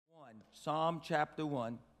Psalm chapter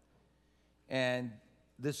 1. And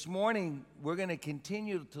this morning, we're going to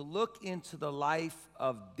continue to look into the life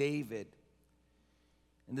of David.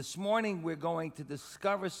 And this morning, we're going to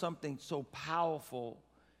discover something so powerful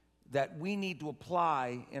that we need to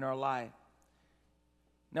apply in our life.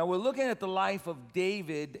 Now, we're looking at the life of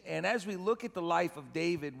David, and as we look at the life of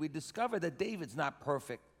David, we discover that David's not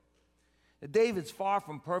perfect. That David's far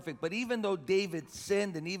from perfect, but even though David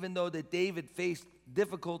sinned, and even though that David faced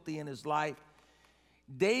difficulty in his life,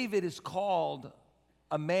 David is called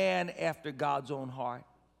a man after God's own heart.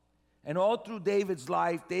 And all through David's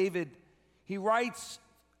life, he writes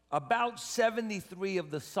about 73 of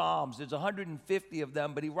the Psalms. There's 150 of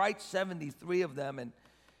them, but he writes 73 of them.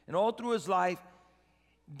 And all through his life,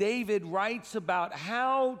 David writes about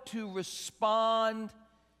how to respond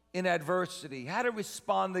in adversity, how to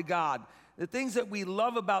respond to God. The things that we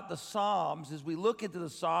love about the Psalms, as we look into the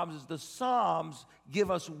Psalms, is the Psalms give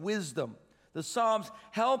us wisdom. The Psalms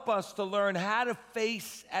help us to learn how to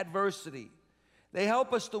face adversity. They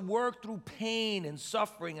help us to work through pain and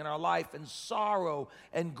suffering in our life and sorrow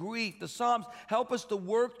and grief. The Psalms help us to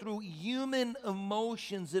work through human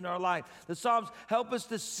emotions in our life. The Psalms help us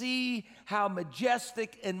to see how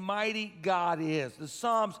majestic and mighty God is. The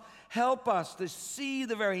Psalms help us to see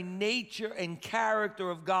the very nature and character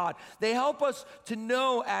of God. They help us to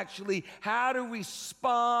know actually how to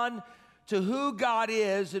respond to who God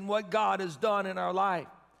is and what God has done in our life.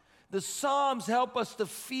 The Psalms help us to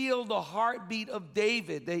feel the heartbeat of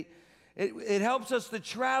David. It helps us to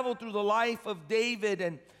travel through the life of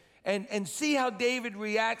David and see how David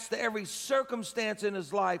reacts to every circumstance in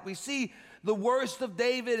his life. We see the worst of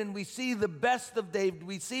David and we see the best of David.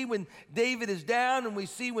 We see when David is down and we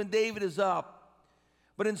see when David is up.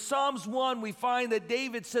 But in Psalms 1, we find that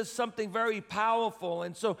David says something very powerful.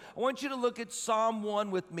 And so I want you to look at Psalm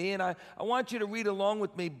 1 with me, and I want you to read along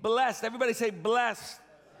with me. Blessed. Everybody say blessed.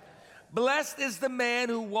 Blessed is the man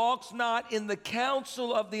who walks not in the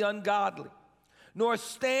counsel of the ungodly, nor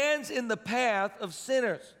stands in the path of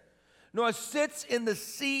sinners, nor sits in the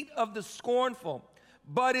seat of the scornful.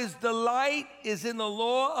 But his delight is in the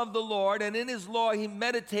law of the Lord, and in his law he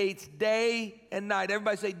meditates day and night.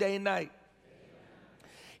 Everybody say day and night.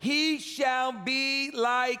 He shall be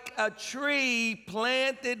like a tree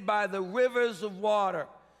planted by the rivers of water,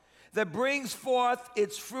 that brings forth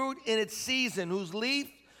its fruit in its season, whose leaf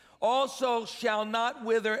also shall not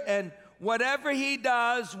wither, and whatever he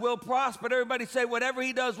does will prosper. Everybody say, whatever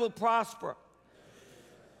he does will prosper.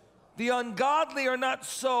 The ungodly are not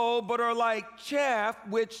so, but are like chaff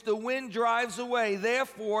which the wind drives away.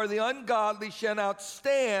 Therefore, the ungodly shall not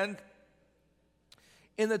stand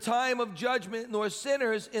in the time of judgment, nor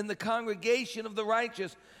sinners in the congregation of the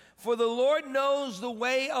righteous. For the Lord knows the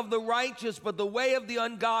way of the righteous, but the way of the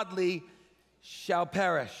ungodly shall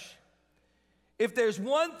perish. If there's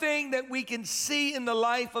one thing that we can see in the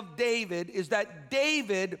life of David, is that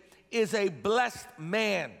David is a blessed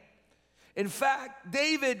man. In fact,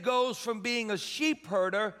 David goes from being a sheep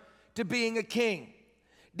herder to being a king.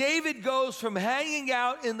 David goes from hanging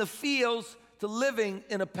out in the fields to living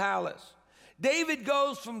in a palace. David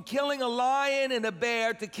goes from killing a lion and a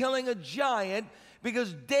bear to killing a giant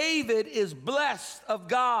because David is blessed of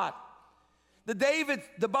God.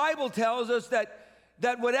 The Bible tells us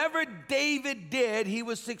that whatever David did, he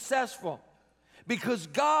was successful because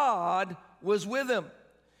God was with him.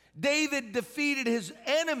 David defeated his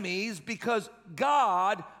enemies because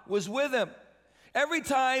God was with him. Every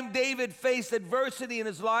time David faced adversity in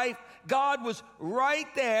his life, God was right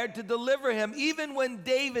there to deliver him. Even when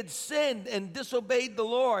David sinned and disobeyed the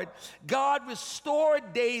Lord, God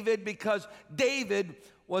restored David because David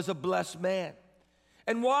was a blessed man.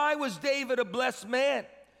 And why was David a blessed man?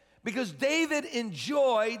 Because David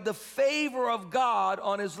enjoyed the favor of God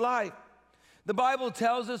on his life. The Bible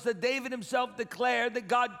tells us that David himself declared that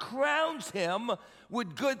God crowns him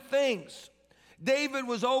with good things. David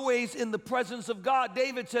was always in the presence of God.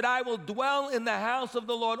 David said, I will dwell in the house of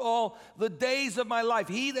the Lord all the days of my life.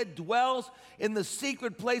 He that dwells in the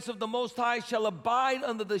secret place of the Most High shall abide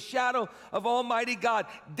under the shadow of Almighty God.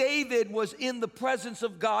 David was in the presence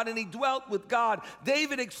of God and he dwelt with God.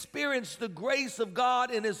 David experienced the grace of God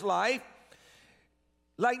in his life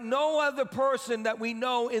like no other person that we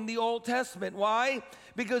know in the Old Testament. Why?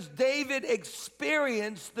 Because David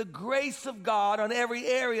experienced the grace of God on every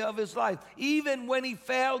area of his life. Even when he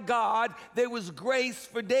failed God, there was grace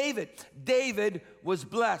for David. David was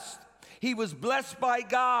blessed. He was blessed by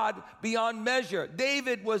God beyond measure.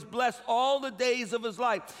 David was blessed all the days of his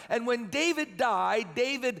life. And when David died,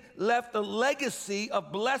 David left a legacy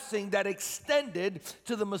of blessing that extended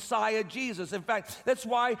to the Messiah, Jesus. In fact, that's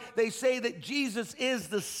why they say that Jesus is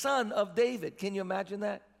the son of David. Can you imagine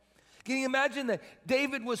that? Can you imagine that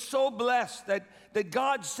David was so blessed that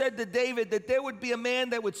God said to David that there would be a man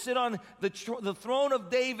that would sit on the throne of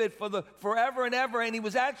David for the forever and ever, and he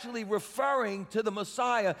was actually referring to the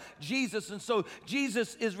Messiah, Jesus. And so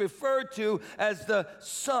Jesus is referred to as the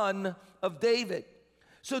son of David.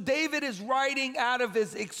 So David is writing out of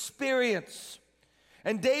his experience.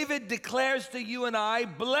 And David declares to you and I,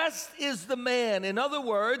 blessed is the man. In other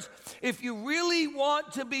words, if you really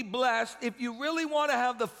want to be blessed, if you really want to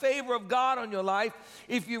have the favor of God on your life,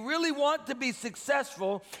 if you really want to be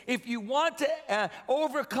successful, if you want to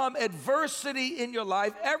overcome adversity in your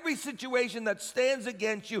life, every situation that stands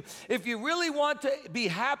against you, if you really want to be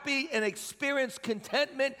happy and experience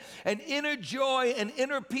contentment and inner joy and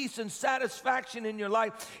inner peace and satisfaction in your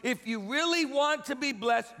life, if you really want to be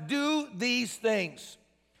blessed, do these things.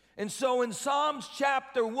 And so in Psalms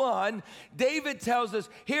chapter 1, David tells us,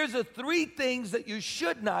 here's the 3 things that you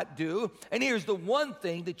should not do, and here's the 1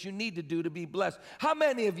 thing that you need to do to be blessed. How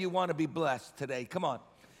many of you want to be blessed today? Come on.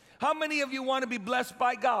 How many of you want to be blessed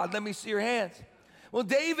by God? Let me see your hands. Well,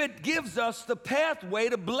 David gives us the pathway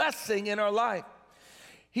to blessing in our life.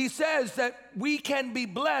 He says that we can be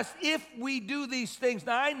blessed if we do these things.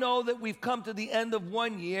 Now, I know that we've come to the end of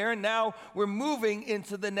 1 year, and now we're moving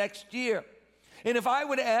into the next year. And if I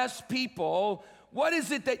would ask people, what is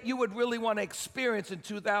it that you would really want to experience in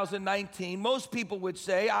 2019? Most people would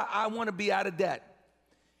say, I want to be out of debt.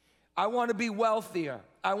 I want to be wealthier.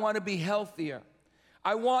 I want to be healthier.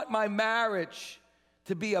 I want my marriage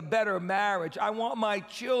to be a better marriage. I want my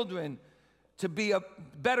children to be a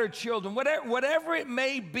better children. Whatever it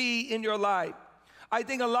may be in your life. I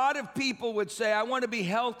think a lot of people would say, I want to be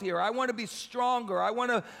healthier, I want to be stronger, I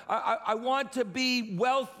want to be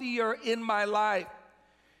wealthier in my life.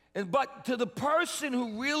 But to the person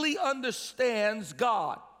who really understands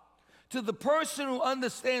God, to the person who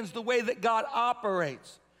understands the way that God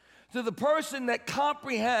operates, to the person that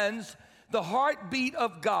comprehends the heartbeat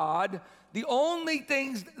of God, the only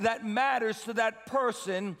things that matters to that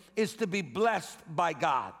person is to be blessed by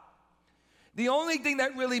God. The only thing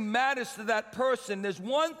that really matters to that person, there's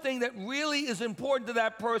one thing that really is important to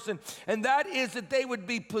that person, and that is that they would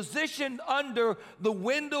be positioned under the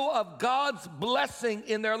window of God's blessing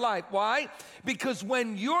in their life. Why? Because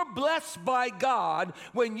when you're blessed by God,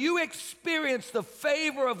 when you experience the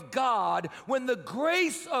favor of God, when the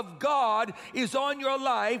grace of God is on your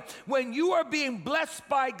life, when you are being blessed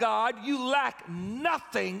by God, you lack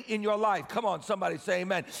nothing in your life. Come on, somebody say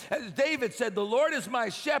amen. As David said, the Lord is my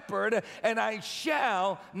shepherd, and I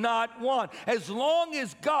shall not want. As long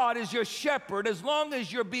as God is your shepherd, as long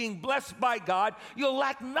as you're being blessed by God, you'll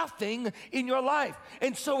lack nothing in your life.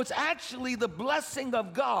 And so it's actually the blessing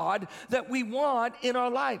of God that we want in our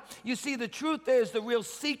life. You see, the truth is the real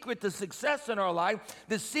secret to success in our life,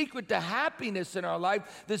 the secret to happiness in our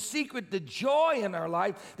life, the secret to joy in our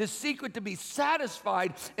life, the secret to be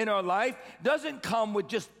satisfied in our life doesn't come with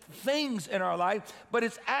just things in our life, but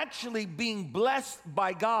it's actually being blessed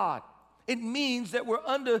by God. It means that we're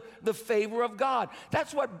under the favor of God.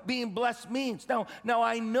 That's what being blessed means. Now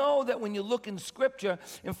I know that when you look in Scripture,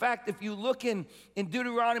 in fact, if you look in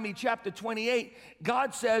Deuteronomy chapter 28,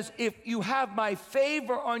 God says, if you have my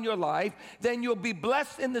favor on your life, then you'll be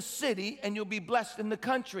blessed in the city and you'll be blessed in the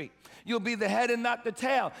country. You'll be the head and not the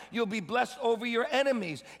tail. You'll be blessed over your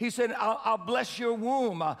enemies. He said, I'll bless your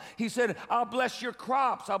womb. He said, I'll bless your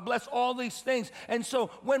crops. I'll bless all these things. And so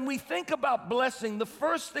when we think about blessing, the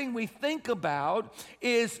first thing we think about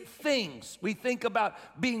is things. We think about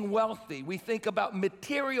being wealthy. We think about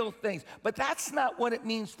material things. But that's not what it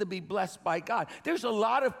means to be blessed by God. There's a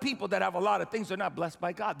lot of people that have a lot of things. They're not blessed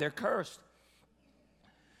by God. They're cursed.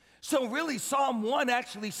 So really, Psalm 1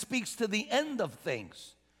 actually speaks to the end of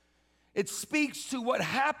things. It speaks to what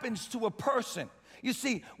happens to a person. You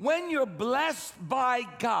see, when you're blessed by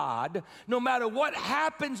God, no matter what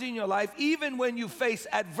happens in your life, even when you face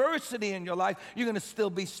adversity in your life, you're going to still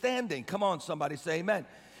be standing. Come on, somebody say amen.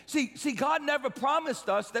 See, God never promised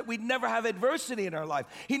us that we'd never have adversity in our life.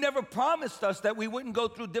 He never promised us that we wouldn't go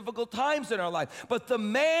through difficult times in our life. But the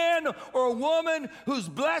man or woman who's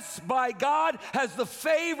blessed by God has the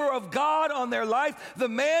favor of God on their life. The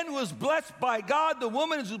man who is blessed by God, the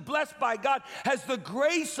woman who's blessed by God, has the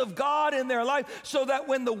grace of God in their life, so that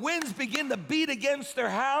when the winds begin to beat against their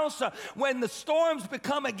house, when the storms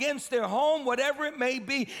become against their home, whatever it may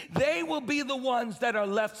be, they will be the ones that are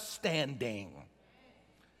left standing.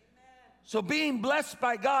 So being blessed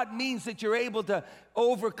by God means that you're able to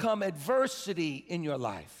overcome adversity in your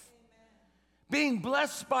life. Being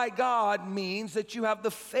blessed by God means that you have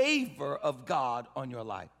the favor of God on your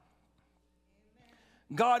life.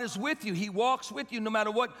 God is with you. He walks with you no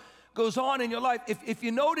matter what goes on in your life. If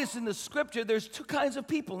you notice in the scripture, there's two kinds of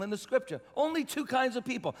people in the scripture. Only two kinds of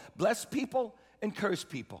people. Blessed people and cursed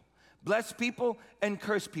people. Blessed people and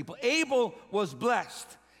cursed people. Abel was blessed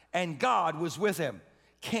and God was with him.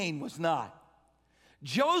 Cain was not.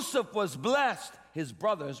 Joseph was blessed. His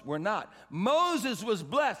brothers were not. Moses was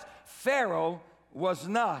blessed. Pharaoh was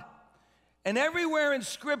not. And everywhere in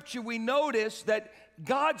Scripture we notice that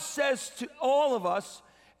God says to all of us,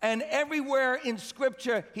 and everywhere in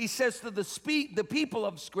Scripture he says to the people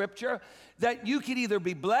of Scripture, that you can either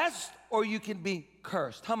be blessed or you can be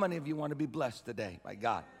cursed. How many of you want to be blessed today by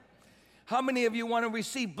God? How many of you want to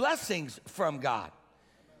receive blessings from God?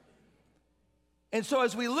 And so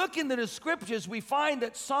as we look into the Scriptures, we find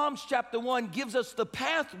that Psalms chapter 1 gives us the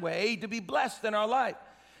pathway to be blessed in our life.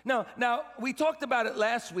 Now, we talked about it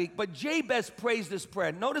last week, but Jabez prays this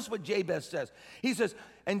prayer. Notice what Jabez says. He says,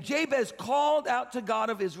 and Jabez called out to God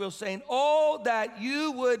of Israel, saying, oh, that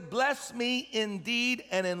you would bless me indeed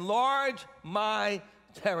and enlarge my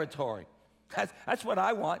territory. That's what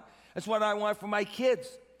I want. That's what I want for my kids.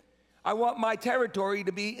 I want my territory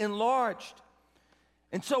to be enlarged.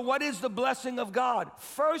 And so what is the blessing of God?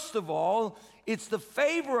 First of all, it's the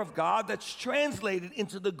favor of God that's translated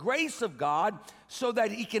into the grace of God so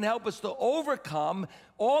that he can help us to overcome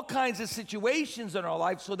all kinds of situations in our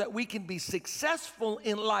life so that we can be successful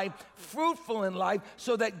in life, fruitful in life,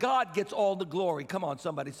 so that God gets all the glory. Come on,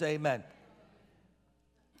 somebody say amen.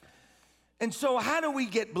 And so how do we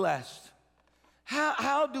get blessed?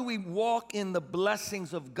 How do we walk in the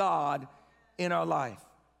blessings of God in our life?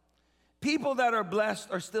 People that are blessed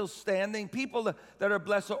are still standing. People that are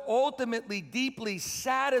blessed are ultimately deeply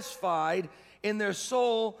satisfied in their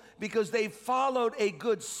soul because they followed a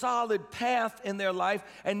good, solid path in their life,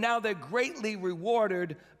 and now they're greatly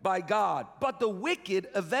rewarded by God. But the wicked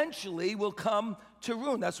eventually will come to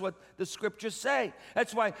ruin. That's what the scriptures say.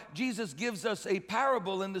 That's why Jesus gives us a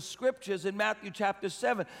parable in the scriptures in Matthew chapter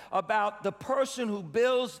 7 about the person who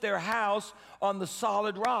builds their house on the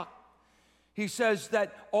solid rock. He says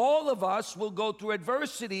that all of us will go through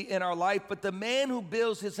adversity in our life, but the man who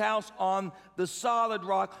builds his house on the solid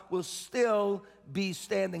rock will still be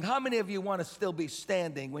standing. How many of you want to still be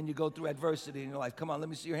standing when you go through adversity in your life? Come on, let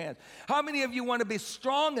me see your hands. How many of you want to be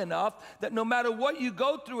strong enough that no matter what you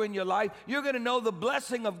go through in your life, you're going to know the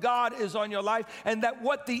blessing of God is on your life, and that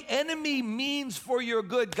what the enemy means for your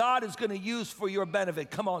good, God is going to use for your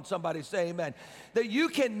benefit? Come on, somebody say amen. That you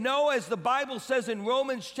can know, as the Bible says in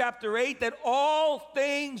Romans chapter 8, that all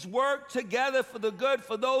things work together for the good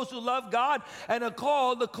for those who love God and are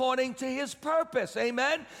called according to his purpose.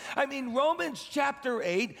 Amen? I mean, Romans chapter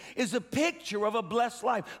 8 is a picture of a blessed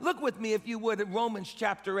life. Look with me, if you would, at Romans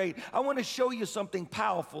chapter 8. I want to show you something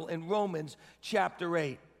powerful in Romans chapter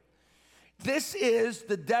 8. This is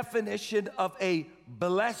the definition of a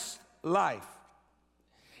blessed life.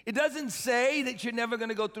 It doesn't say that you're never going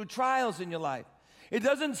to go through trials in your life. It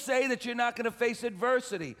doesn't say that you're not going to face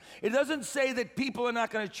adversity. It doesn't say that people are not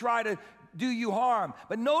going to try to do you harm.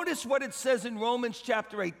 But notice what it says in Romans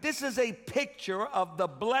chapter 8. This is a picture of the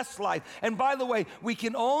blessed life. And by the way, we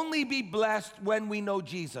can only be blessed when we know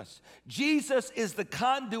Jesus. Jesus is the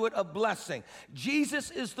conduit of blessing. Jesus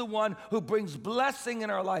is the one who brings blessing in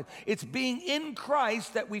our life. It's being in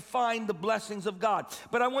Christ that we find the blessings of God.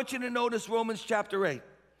 But I want you to notice Romans chapter 8.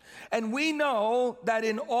 And we know that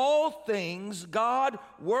in all things God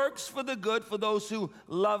works for the good for those who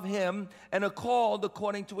love him and are called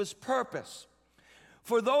according to his purpose.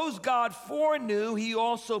 For those God foreknew, he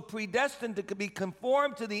also predestined to be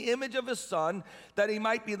conformed to the image of his Son, that he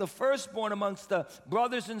might be the firstborn amongst the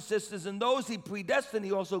brothers and sisters. And those he predestined,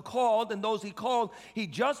 he also called. And those he called, he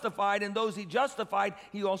justified. And those he justified,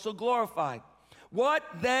 he also glorified. What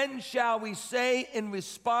then shall we say in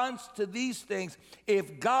response to these things?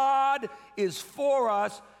 If God is for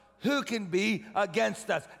us, who can be against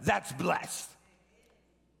us? That's blessed.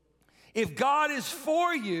 If God is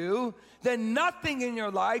for you, then nothing in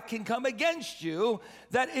your life can come against you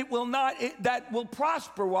that will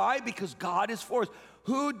prosper. Why? Because God is for us.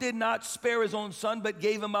 who did not spare his own son but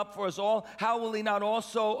gave him up for us all, how will he not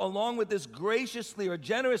also, along with this, graciously or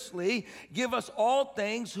generously give us all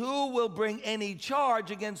things? Who will bring any charge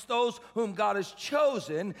against those whom God has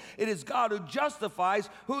chosen? It is God who justifies.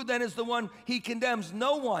 Who then is the one he condemns?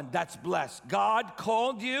 No one. That's blessed. God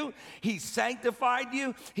called you. He sanctified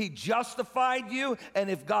you. He justified you. And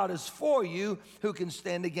if God is for you, who can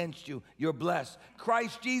stand against you? You're blessed.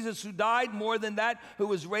 Christ Jesus, who died, more than that, who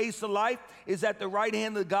was raised to life, is at the right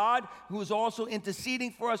hand of God, who is also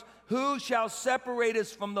interceding for us. Who shall separate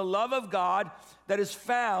us from the love of God that is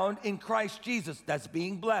found in Christ Jesus? That's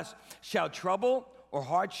being blessed. Shall trouble or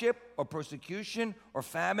hardship or persecution or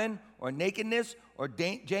famine or nakedness or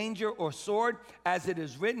danger or sword? As it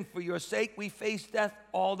is written, for your sake we face death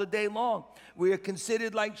all the day long. We are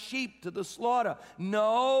considered like sheep to the slaughter.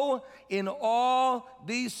 No, in all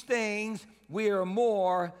these things we are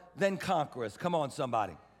more than conquerors. Come on,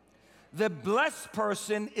 somebody. The blessed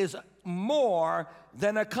person is more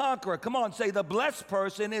than a conqueror. Come on, say, the blessed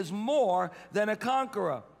person is more than a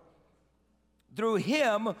conqueror through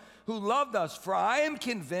him who loved us. For I am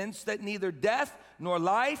convinced that neither death nor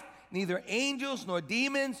life, neither angels nor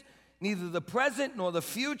demons, neither the present nor the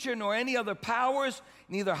future, nor any other powers,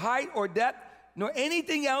 neither height or depth, nor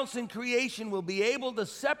anything else in creation will be able to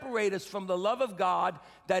separate us from the love of God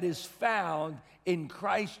that is found in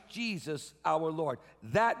Christ Jesus our Lord.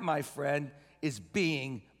 That, my friend, is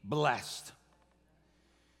being blessed.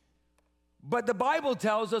 But the Bible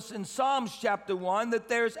tells us in Psalms chapter 1 that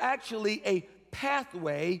there's actually a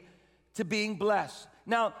pathway to being blessed.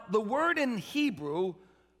 Now, the word in Hebrew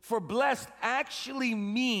for blessed actually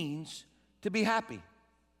means to be happy.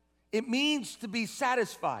 It means to be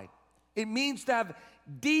satisfied. It means to have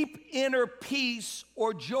deep inner peace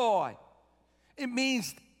or joy. It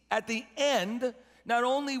means at the end, not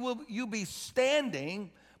only will you be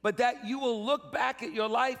standing, but that you will look back at your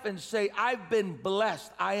life and say, I've been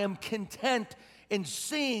blessed. I am content in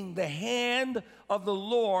seeing the hand of the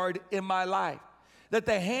Lord in my life. That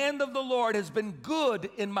the hand of the Lord has been good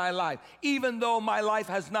in my life, even though my life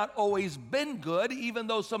has not always been good, even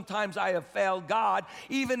though sometimes I have failed God,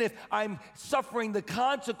 even if I'm suffering the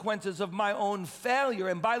consequences of my own failure.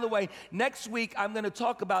 And by the way, next week I'm going to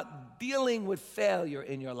talk about dealing with failure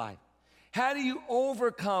in your life. How do you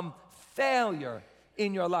overcome failure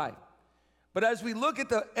in your life? But as we look at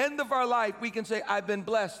the end of our life, we can say, I've been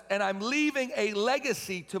blessed, and I'm leaving a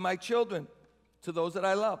legacy to my children, to those that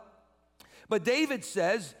I love. But David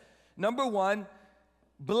says, number one,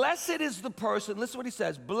 blessed is the person, listen to what he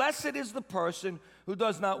says, blessed is the person who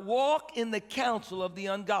does not walk in the counsel of the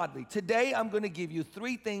ungodly. Today, I'm going to give you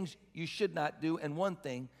 3 things you should not do and 1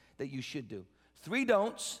 thing that you should do. 3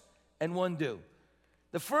 don'ts and 1 do.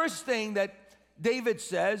 The first thing that David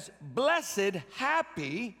says, blessed,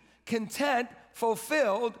 happy, content,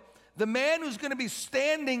 fulfilled, the man who's going to be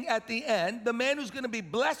standing at the end, the man who's going to be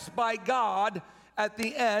blessed by God at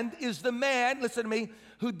the end is the man, listen to me,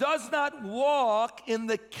 who does not walk in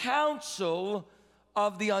the counsel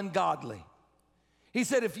of the ungodly. He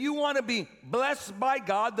said, if you want to be blessed by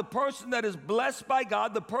God, the person that is blessed by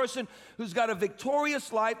God, the person who's got a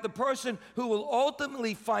victorious life, the person who will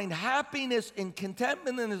ultimately find happiness and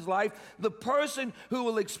contentment in his life, the person who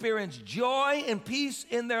will experience joy and peace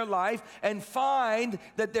in their life and find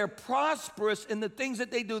that they're prosperous in the things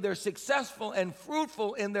that they do, they're successful and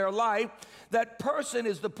fruitful in their life, that person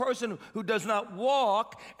is the person who does not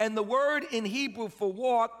walk. And the word in Hebrew for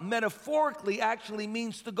walk metaphorically actually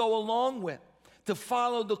means to go along with, to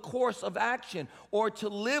follow the course of action, or to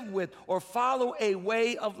live with, or follow a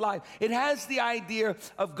way of life. It has the idea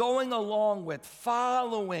of going along with,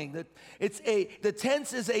 following. The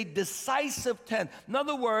tense is a decisive tense. In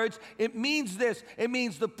other words, it means this. It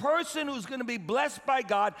means the person who's going to be blessed by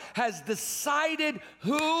God has decided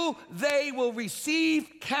who they will receive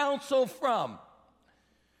counsel from.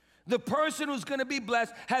 The person who's going to be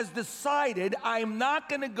blessed has decided, I'm not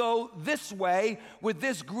going to go this way with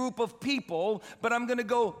this group of people, but I'm going to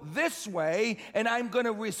go this way, and I'm going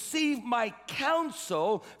to receive my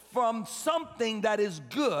counsel from something that is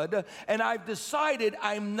good, and I've decided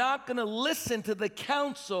I'm not going to listen to the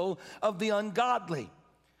counsel of the ungodly.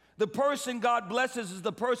 The person God blesses is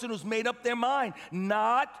the person who's made up their mind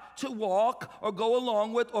not to walk or go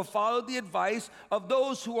along with or follow the advice of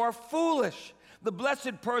those who are foolish. The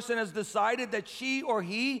blessed person has decided that she or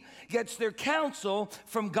he gets their counsel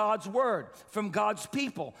from God's word, from God's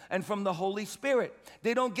people, and from the Holy Spirit.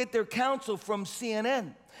 They don't get their counsel from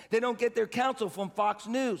CNN. They don't get their counsel from Fox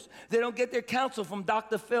News. They don't get their counsel from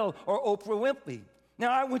Dr. Phil or Oprah Winfrey.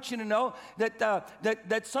 Now, I want you to know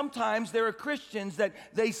that sometimes there are Christians that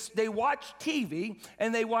they watch TV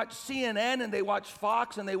and they watch CNN and they watch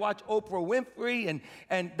Fox and they watch Oprah Winfrey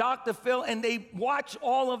and Dr. Phil, and they watch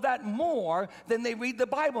all of that more than they read the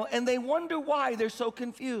Bible, and they wonder why they're so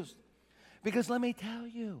confused. Because let me tell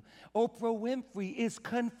you, Oprah Winfrey is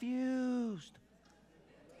confused.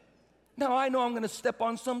 Now, I know I'm going to step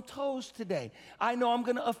on some toes today. I know I'm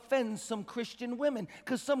going to offend some Christian women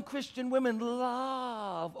because some Christian women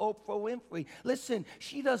love Oprah Winfrey. Listen,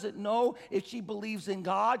 she doesn't know if she believes in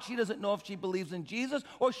God. She doesn't know if she believes in Jesus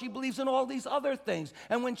or she believes in all these other things.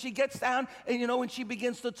 And when she gets down and, when she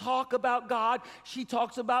begins to talk about God, she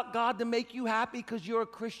talks about God to make you happy because you're a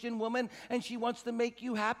Christian woman, and she wants to make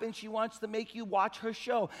you happy and she wants to make you watch her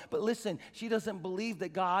show. But listen, she doesn't believe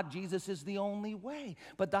that God, Jesus, is the only way.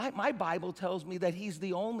 But my Bible tells me that he's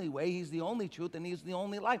the only way, he's the only truth, and he's the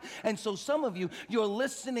only life. And so some of you're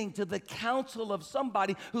listening to the counsel of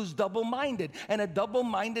somebody who's double-minded, and a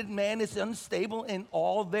double-minded man is unstable in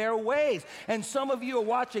all their ways. And some of you are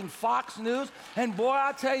watching Fox News, and boy,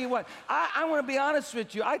 I'll tell you what, I want to be honest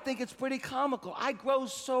with you, I think it's pretty comical. I grow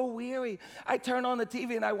so weary. I turn on the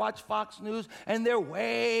TV and I watch Fox News, and they're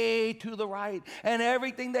way to the right, and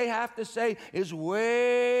everything they have to say is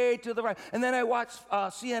way to the right. And then I watch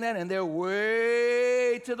CNN, and they're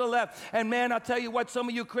way to the left. And man, I'll tell you what, some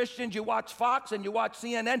of you Christians, you watch Fox and you watch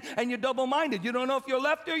CNN and you're double-minded. You don't know if you're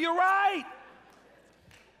left or you're right.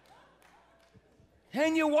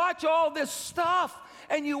 And you watch all this stuff.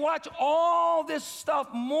 And you watch all this stuff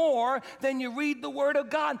more than you read the Word of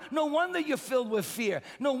God. No wonder you're filled with fear.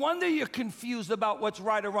 No wonder you're confused about what's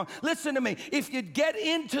right or wrong. Listen to me. If you get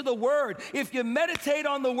into the Word, if you meditate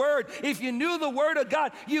on the Word, if you knew the Word of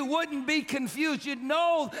God, you wouldn't be confused. You'd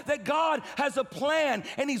know that God has a plan,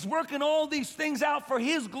 and He's working all these things out for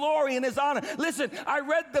His glory and His honor. Listen, I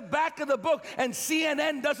read the back of the book, and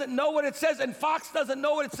CNN doesn't know what it says, and Fox doesn't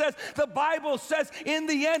know what it says. The Bible says, in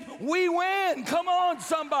the end, we win. Come on,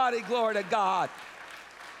 somebody, glory to God.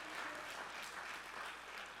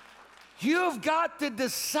 You've got to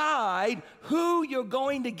decide who you're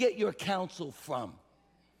going to get your counsel from.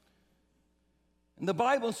 And the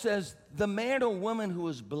Bible says the man or woman who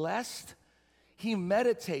is blessed, she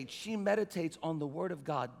meditates on the Word of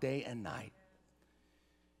God day and night.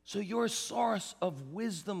 So your source of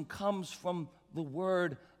wisdom comes from the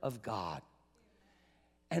Word of God.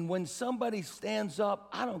 And when somebody stands up,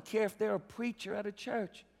 I don't care if they're a preacher at a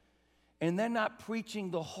church, and they're not preaching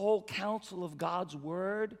the whole counsel of God's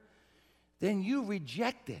Word, then you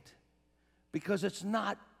reject it because it's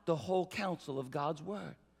not the whole counsel of God's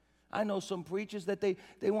Word. I know some preachers that they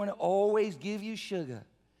want to always give you sugar.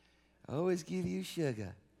 Always give you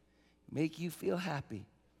sugar. Make you feel happy.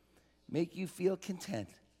 Make you feel content.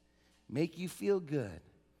 Make you feel good.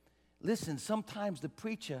 Listen, sometimes the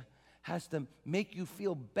preacher has to make you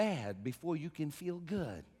feel bad before you can feel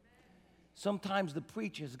good. Sometimes the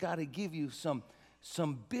preacher's got to give you some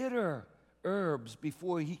bitter herbs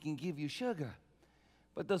before he can give you sugar.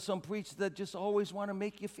 But there's some preachers that just always want to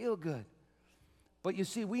make you feel good. But you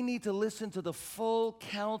see, we need to listen to the full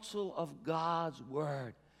counsel of God's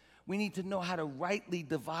Word. We need to know how to rightly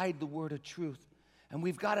divide the word of truth. And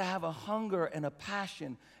we've got to have a hunger and a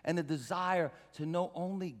passion and a desire to know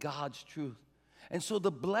only God's truth. And so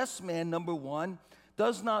the blessed man, number one,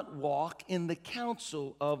 does not walk in the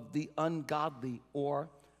counsel of the ungodly or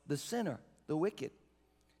the sinner, the wicked.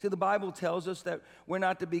 See, the Bible tells us that we're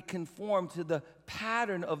not to be conformed to the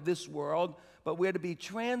pattern of this world, but we're to be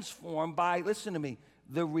transformed by, listen to me,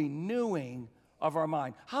 the renewing of our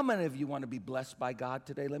mind. How many of you want to be blessed by God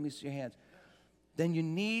today? Let me see your hands. Then you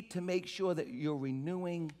need to make sure that you're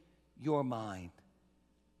renewing your mind.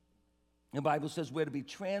 The Bible says we're to be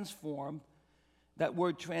transformed. That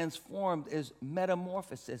word transformed is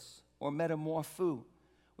metamorphosis or metamorpho,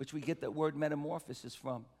 which we get that word metamorphosis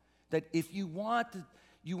from. That if you want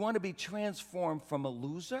to be transformed from a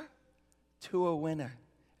loser to a winner.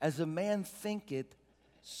 As a man thinketh,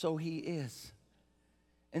 so he is.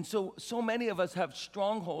 And so many of us have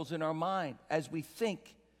strongholds in our mind. As we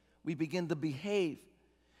think, we begin to behave.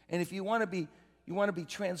 And if you want to be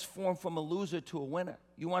transformed from a loser to a winner,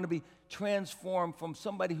 you want to be transformed from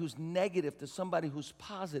somebody who's negative to somebody who's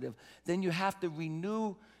positive, then you have to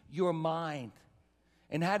renew your mind.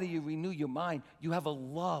 And how do you renew your mind? You have a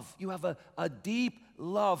love. You have a deep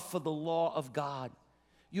love for the law of God.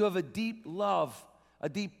 You have a deep love a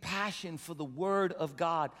deep passion for the Word of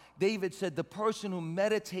God. David said, the person who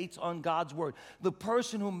meditates on God's Word, the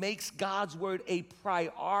person who makes God's Word a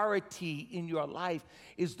priority in your life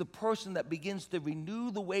is the person that begins to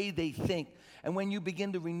renew the way they think. And when you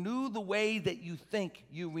begin to renew the way that you think,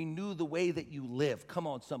 you renew the way that you live. Come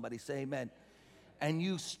on, somebody say amen. And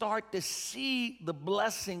you start to see the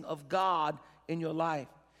blessing of God in your life.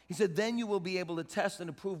 He said, then you will be able to test and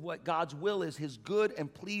approve what God's will is, his good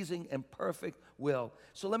and pleasing and perfect will.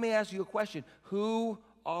 So let me ask you a question. Who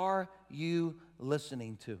are you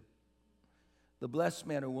listening to? The blessed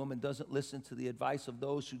man or woman doesn't listen to the advice of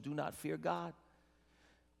those who do not fear God.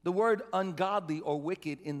 The word ungodly or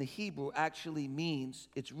wicked in the Hebrew actually means,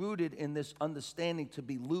 it's rooted in this understanding to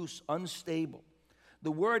be loose, unstable.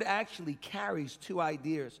 The word actually carries two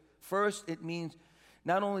ideas. First, it means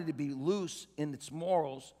not only to be loose in its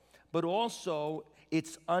morals, but also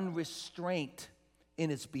it's unrestrained in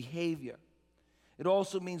its behavior. It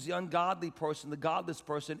also means the ungodly person, the godless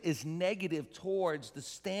person, is negative towards the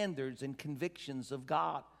standards and convictions of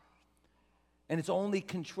God. And it's only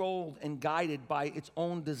controlled and guided by its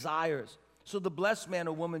own desires. So the blessed man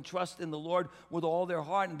or woman trusts in the Lord with all their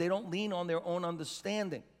heart, and they don't lean on their own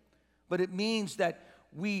understanding. But it means that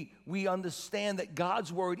we understand that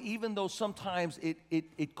God's word, even though sometimes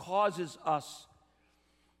it causes us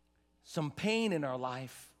some pain in our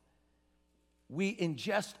life, we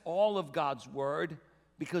ingest all of God's word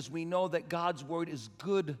because we know that God's word is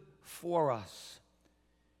good for us.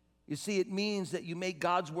 You see, it means that you make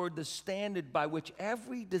God's word the standard by which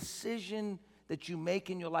every decision that you make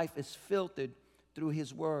in your life is filtered through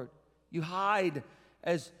his word. You hide,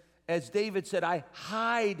 as David said, I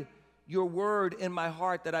hide your word in my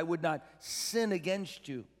heart that I would not sin against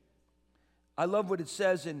you. I love what it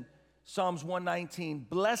says in Psalms 119,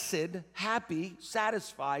 blessed, happy,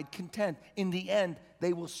 satisfied, content. In the end,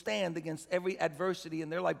 they will stand against every adversity in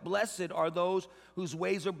their life. Blessed are those whose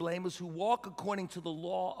ways are blameless, who walk according to the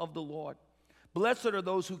law of the Lord. Blessed are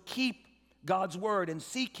those who keep God's word and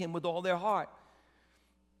seek him with all their heart.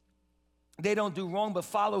 They don't do wrong, but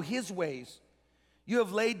follow his ways. You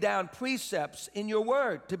have laid down precepts in your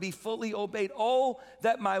word to be fully obeyed. Oh,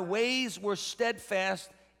 that my ways were steadfast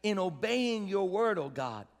in obeying your word, O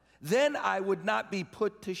God. Then I would not be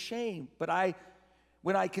put to shame. But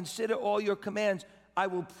when I consider all your commands, I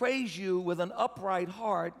will praise you with an upright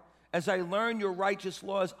heart. As I learn your righteous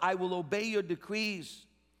laws, I will obey your decrees.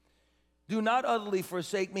 Do not utterly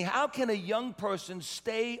forsake me. How can a young person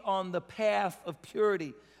stay on the path of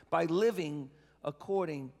purity? By living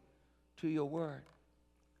according to your word.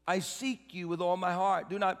 I seek you with all my heart.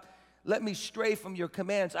 Do not let me stray from your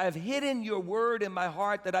commands. I have hidden your word in my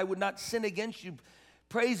heart that I would not sin against you.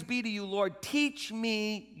 Praise be to you, Lord. Teach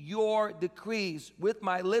me your decrees. With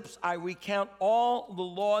my lips I recount all the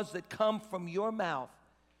laws that come from your mouth.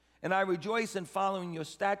 And I rejoice in following your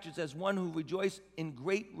statutes as one who rejoices in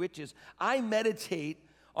great riches. I meditate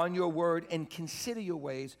on your word and consider your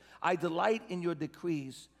ways. I delight in your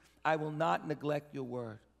decrees. I will not neglect your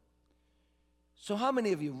word. So how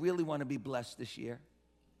many of you really want to be blessed this year?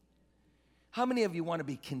 How many of you want to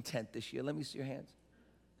be content this year? Let me see your hands.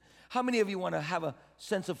 How many of you want to have a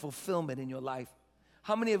sense of fulfillment in your life?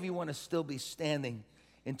 How many of you want to still be standing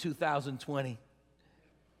in 2020?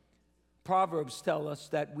 Proverbs tell us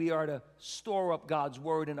that we are to store up God's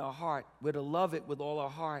word in our heart. We're to love it with all our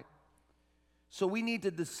heart. So we need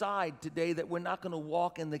to decide today that we're not going to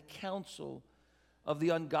walk in the counsel of the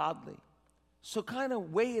ungodly. So kind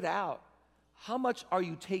of weigh it out. How much are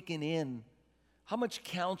you taking in? How much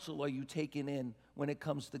counsel are you taking in when it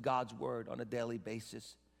comes to God's word on a daily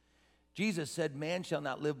basis? Jesus said, man shall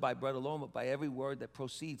not live by bread alone, but by every word that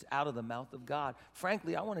proceeds out of the mouth of God.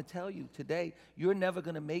 Frankly, I want to tell you today, you're never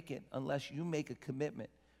going to make it unless you make a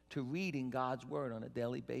commitment to reading God's word on a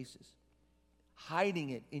daily basis, hiding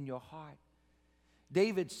it in your heart.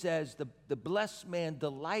 David says, the blessed man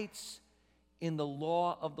delights in the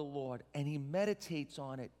law of the Lord, and he meditates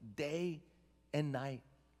on it day and night.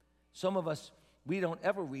 Some of us, we don't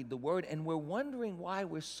ever read the word, and we're wondering why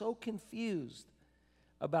we're so confused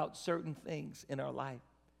about certain things in our life.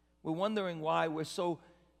 We're wondering why we're so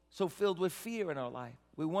filled with fear in our life.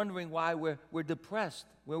 We're wondering why we're depressed.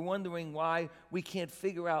 We're wondering why we can't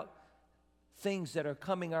figure out things that are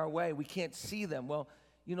coming our way. We can't see them. Well,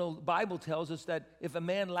 you know, the Bible tells us that if a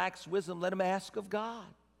man lacks wisdom, let him ask of God.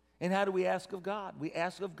 And how do we ask of God? We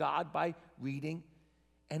ask of God by reading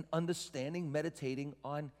and understanding, meditating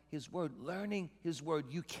on his word, learning his word.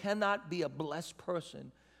 You cannot be a blessed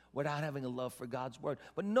person without having a love for God's word.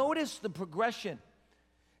 But notice the progression.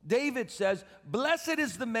 David says, blessed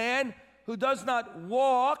is the man who does not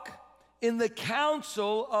walk in the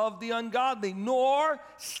counsel of the ungodly, nor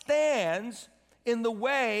stands in the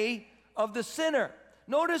way of the sinner.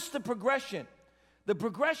 Notice the progression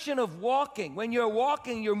of walking. When you're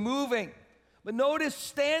walking, you're moving. But notice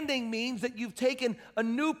standing means that you've taken a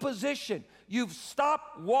new position. You've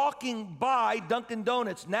stopped walking by Dunkin'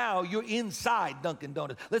 Donuts. Now you're inside Dunkin'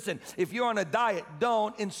 Donuts. Listen, if you're on a diet,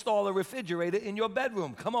 don't install a refrigerator in your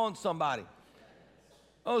bedroom. Come on, somebody.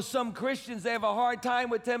 Oh, some Christians, they have a hard time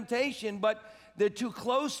with temptation, but they're too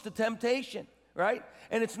close to temptation, right?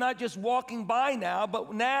 And it's not just walking by now,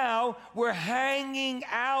 but now we're hanging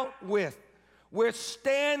out with. We're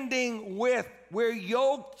standing with. We're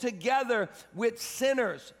yoked together with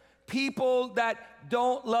sinners. People that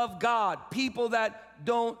don't love God, people that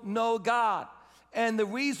don't know God. And the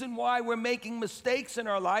reason why we're making mistakes in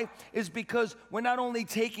our life is because we're not only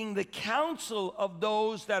taking the counsel of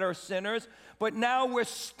those that are sinners, but now we're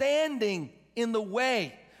standing in the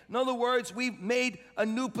way. In other words, we've made a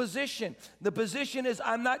new position. The position is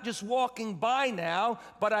I'm not just walking by now,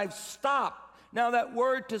 but I've stopped. Now that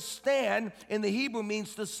word to stand in the Hebrew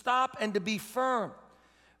means to stop and to be firm.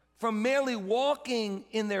 From merely walking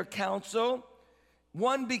in their counsel,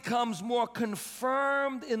 one becomes more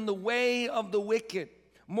confirmed in the way of the wicked,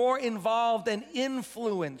 more involved and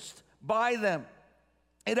influenced by them.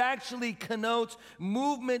 It actually connotes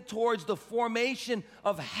movement towards the formation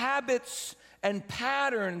of habits and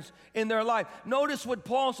patterns in their life. Notice what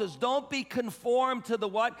Paul says, don't be conformed to the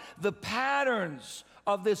what? The patterns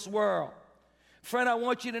of this world. Friend, I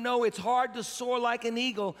want you to know it's hard to soar like an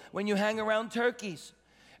eagle when you hang around turkeys.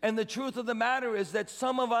 And the truth of the matter is that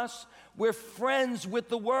some of us, we're friends with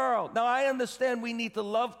the world. Now, I understand we need to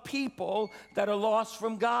love people that are lost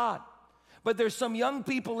from God. But there's some young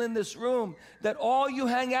people in this room that all you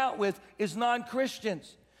hang out with is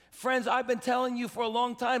non-Christians. Friends, I've been telling you for a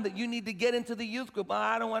long time that you need to get into the youth group.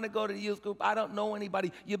 I don't want to go to the youth group. I don't know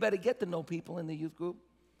anybody. You better get to know people in the youth group.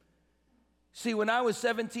 See, when I was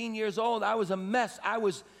 17 years old, I was a mess. I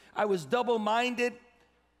was double-minded.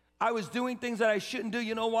 I was doing things that I shouldn't do.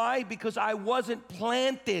 You know why? Because I wasn't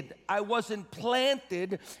planted. I wasn't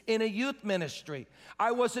planted in a youth ministry.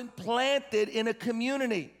 I wasn't planted in a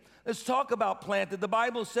community. Let's talk about planted. The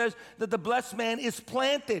Bible says that the blessed man is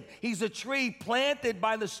planted. He's a tree planted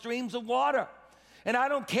by the streams of water. And I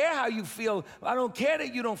don't care how you feel. I don't care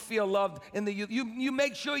that you don't feel loved in the youth. You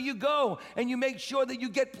make sure you go, and you make sure that you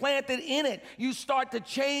get planted in it. You start to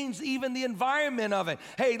change even the environment of it.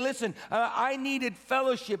 Hey, listen, I needed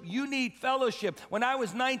fellowship. You need fellowship. When I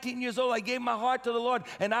was 19 years old, I gave my heart to the Lord,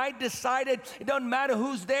 and I decided it doesn't matter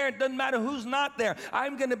who's there. It doesn't matter who's not there.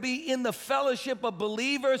 I'm going to be in the fellowship of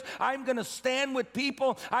believers. I'm going to stand with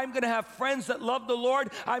people. I'm going to have friends that love the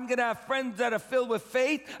Lord. I'm going to have friends that are filled with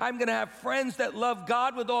faith. I'm going to have friends that love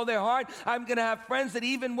God with all their heart. I'm going to have friends that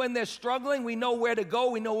even when they're struggling, we know where to go.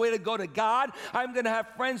 We know where to go to God. I'm going to have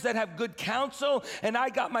friends that have good counsel, and I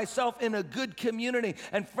got myself in a good community.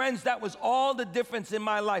 And friends, that was all the difference in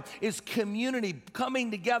my life, is community,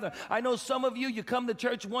 coming together. I know some of you, you come to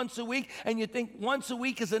church once a week, and you think once a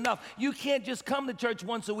week is enough. You can't just come to church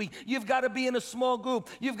once a week. You've got to be in a small group.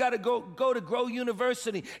 You've got to go to Grow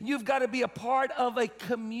University. You've got to be a part of a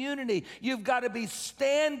community. You've got to be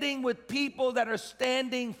standing with people that are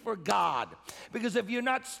standing for God. Because if you're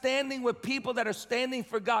not standing with people that are standing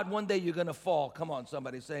for God, one day you're going to fall. Come on,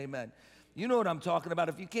 somebody say amen. You know what I'm talking about.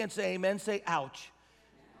 If you can't say amen, say ouch.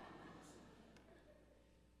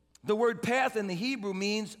 The word path in the Hebrew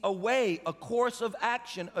means a way, a course of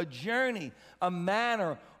action, a journey, a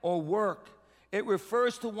manner, or work. It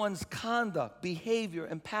refers to one's conduct, behavior,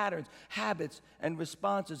 and patterns, habits, and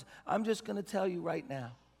responses. I'm just going to tell you right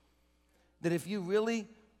now that if you really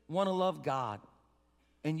want to love God,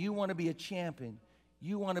 and you want to be a champion,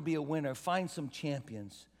 you want to be a winner, find some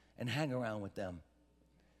champions and hang around with them.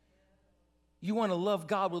 You want to love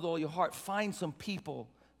God with all your heart, find some people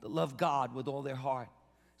that love God with all their heart.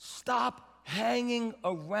 Stop hanging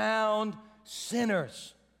around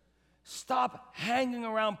sinners. Stop hanging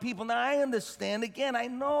around people. Now, I understand, again, I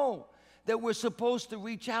know that we're supposed to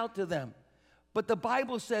reach out to them. But the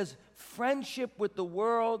Bible says friendship with the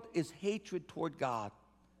world is hatred toward God.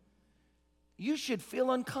 You should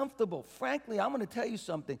feel uncomfortable. Frankly, I'm going to tell you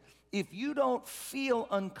something. If you don't feel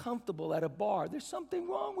uncomfortable at a bar, there's something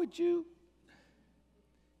wrong with you.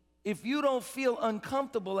 If you don't feel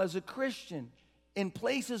uncomfortable as a Christian in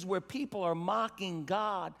places where people are mocking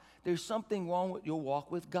God, there's something wrong with your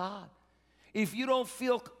walk with God. If you don't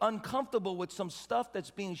feel uncomfortable with some stuff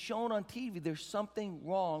that's being shown on TV, there's something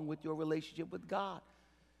wrong with your relationship with God.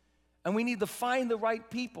 And we need to find the right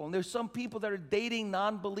people. And there's some people that are dating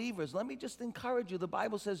non-believers. Let me just encourage you. The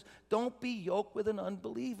Bible says, don't be yoked with an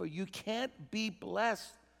unbeliever. You can't be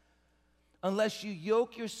blessed unless you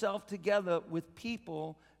yoke yourself together with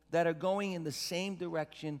people that are going in the same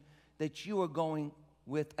direction that you are going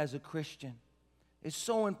with as a Christian. It's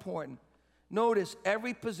so important. Notice,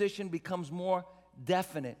 every position becomes more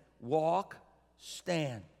definite. Walk,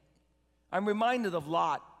 stand. I'm reminded of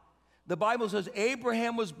Lot. The Bible says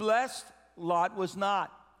Abraham was blessed, Lot was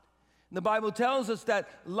not. And the Bible tells us that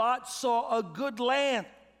Lot saw a good land,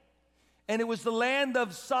 and it was the land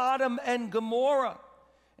of Sodom and Gomorrah.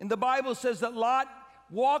 And the Bible says that Lot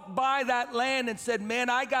walked by that land and said, man,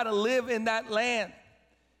 I got to live in that land.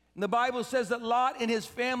 And the Bible says that Lot and his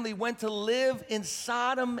family went to live in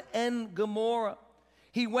Sodom and Gomorrah.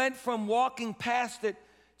 He went from walking past it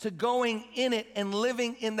to going in it and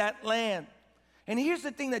living in that land. And here's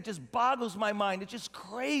the thing that just boggles my mind. It's just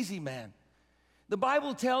crazy, man. The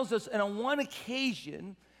Bible tells us, and on one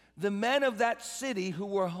occasion, the men of that city who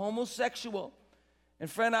were homosexual. And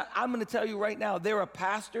friend, I'm going to tell you right now, there are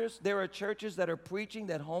pastors, there are churches that are preaching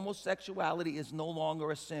that homosexuality is no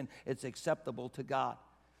longer a sin. It's acceptable to God.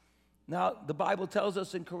 Now, the Bible tells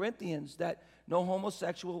us in Corinthians that no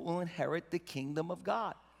homosexual will inherit the kingdom of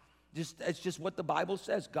God. It's just what the Bible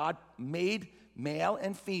says. God made male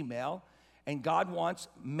and female, and God wants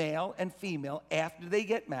male and female, after they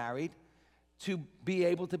get married, to be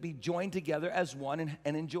able to be joined together as one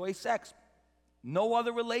and enjoy sex. No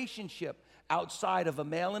other relationship outside of a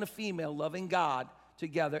male and a female loving God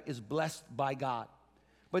together is blessed by God.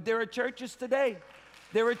 But there are churches today,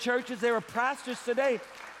 there are pastors today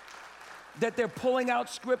that they're pulling out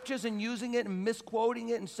scriptures and using it and misquoting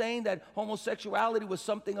it and saying that homosexuality was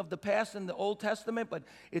something of the past in the Old Testament, but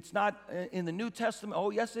it's not in the New Testament. Oh,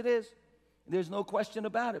 yes, it is. There's no question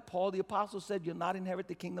about it. Paul the Apostle said, you'll not inherit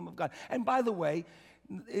the kingdom of God. And by the way,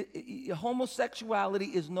 homosexuality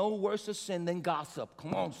is no worse a sin than gossip.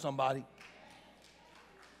 Come on, somebody.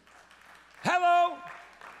 Hello?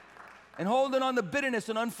 And holding on to bitterness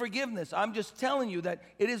and unforgiveness. I'm just telling you that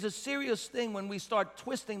it is a serious thing when we start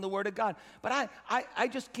twisting the word of God. But I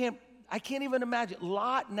just can't even imagine.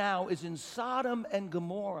 Lot now is in Sodom and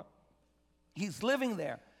Gomorrah. He's living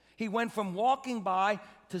there. He went from walking by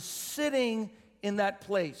to sitting in that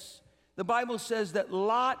place. The Bible says that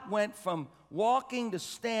Lot went from walking to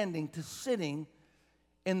standing to sitting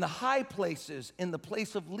in the high places, in the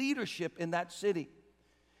place of leadership in that city.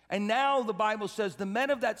 And now the Bible says the men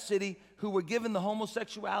of that city who were given the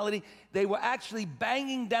homosexuality, they were actually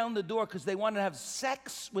banging down the door because they wanted to have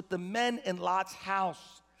sex with the men in Lot's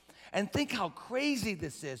house. And think how crazy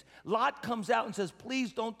this is. Lot comes out and says,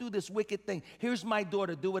 please don't do this wicked thing. Here's my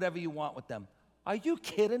daughter, do whatever you want with them. Are you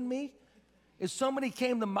kidding me? If somebody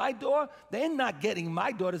came to my door, they're not getting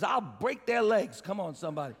my daughters. I'll break their legs. Come on,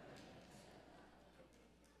 somebody.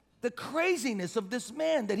 The craziness of this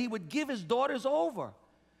man that he would give his daughters over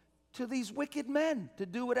to these wicked men to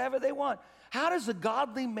do whatever they want. How does a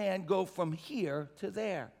godly man go from here to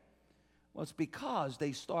there? Well, it's because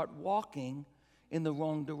they start walking in the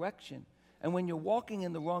wrong direction. And when you're walking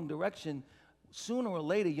in the wrong direction, sooner or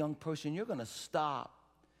later, young person, you're going to stop.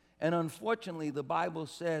 And unfortunately, the Bible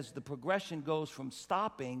says the progression goes from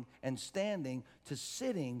stopping and standing to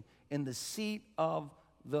sitting in the seat of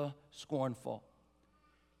the scornful.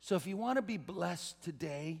 So if you want to be blessed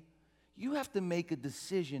today, you have to make a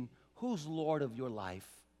decision. Who's Lord of your life?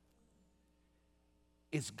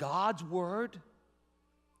 Is God's word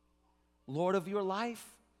Lord of your life?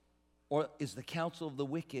 Or is the counsel of the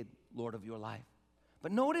wicked Lord of your life?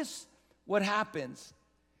 But notice what happens.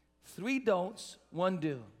 3 don'ts, 1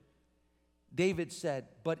 do. David said,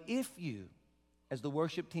 but if you, as the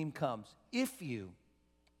worship team comes, if you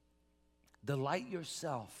delight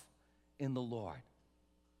yourself in the Lord,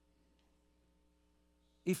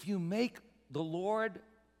 if you make the Lord,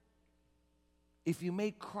 if you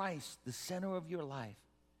make Christ the center of your life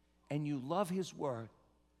and you love his word,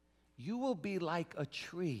 you will be like a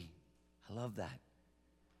tree. I love that.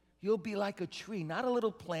 You'll be like a tree, not a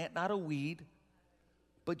little plant, not a weed,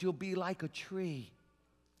 but you'll be like a tree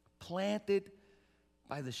planted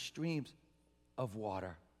by the streams of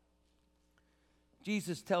water.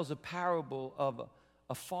 Jesus tells a parable of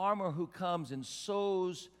a farmer who comes and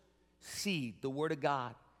sows seed, the word of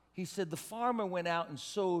God. He said the farmer went out and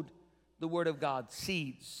sowed the word of God,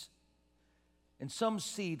 seeds. And some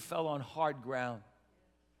seed fell on hard ground.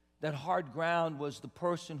 That hard ground was the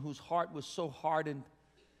person whose heart was so hardened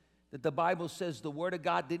that the Bible says the word of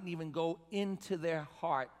God didn't even go into their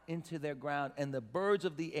heart, into their ground, and the birds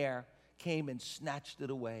of the air came and snatched it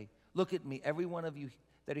away. Look at me, every one of you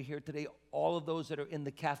that are here today, all of those that are in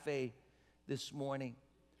the cafe this morning.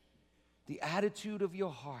 The attitude of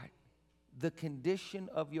your heart, the condition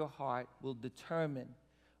of your heart will determine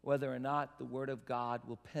whether or not the Word of God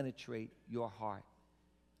will penetrate your heart.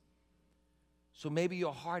 So maybe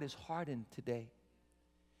your heart is hardened today.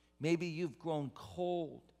 Maybe you've grown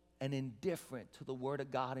cold and indifferent to the Word of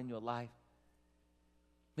God in your life.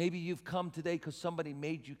 Maybe you've come today because somebody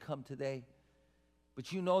made you come today.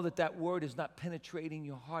 But you know that that Word is not penetrating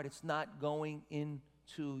your heart. It's not going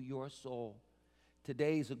into your soul.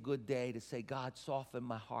 Today is a good day to say, God, soften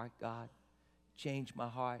my heart, God. Change my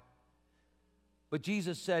heart. But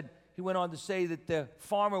Jesus said, he went on to say that the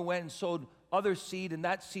farmer went and sowed other seed, and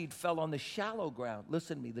that seed fell on the shallow ground.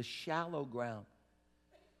 Listen to me, the shallow ground.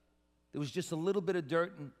 There was just a little bit of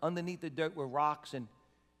dirt, and underneath the dirt were rocks, and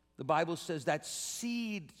the Bible says that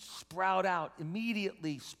seed sprout out,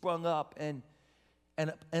 immediately sprung up, and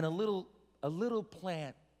a little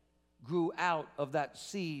plant grew out of that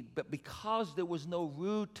seed. But because there was no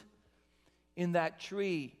root in that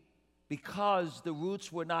tree, because the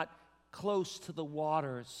roots were not close to the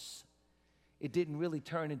waters, it didn't really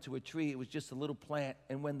turn into a tree. It was just a little plant.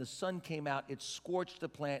 And when the sun came out, it scorched the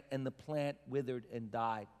plant, and the plant withered and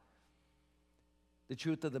died. The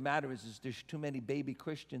truth of the matter is there's too many baby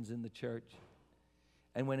Christians in the church.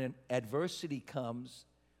 And when an adversity comes,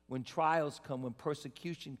 when trials come, when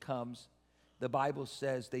persecution comes, the Bible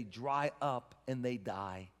says they dry up and they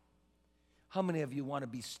die. How many of you want to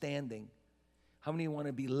be standing? How many want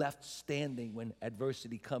to be left standing when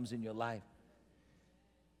adversity comes in your life?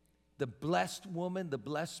 The blessed woman, the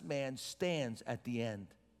blessed man stands at the end.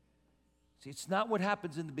 See, it's not what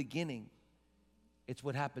happens in the beginning. It's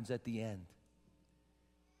what happens at the end.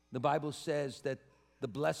 The Bible says that the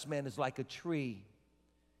blessed man is like a tree,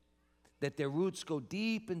 that their roots go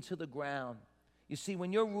deep into the ground. You see,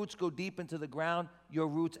 when your roots go deep into the ground, your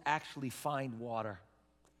roots actually find water.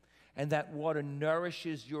 And that water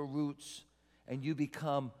nourishes your roots, and you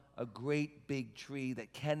become a great big tree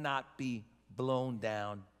that cannot be blown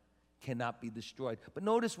down, cannot be destroyed. But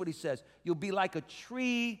notice what he says. You'll be like a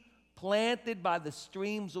tree planted by the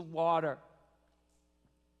streams of water,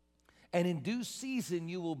 and in due season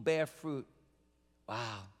you will bear fruit.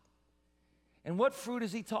 Wow. And what fruit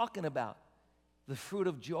is he talking about? The fruit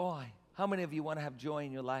of joy. How many of you want to have joy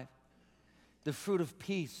in your life? The fruit of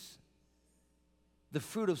peace. The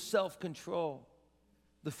fruit of self-control.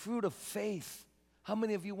 The fruit of faith. How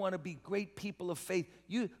many of you want to be great people of faith?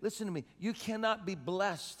 Listen to me. You cannot be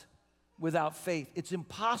blessed without faith. It's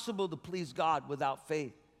impossible to please God without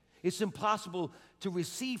faith. It's impossible to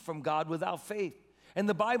receive from God without faith. And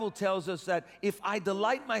the Bible tells us that if I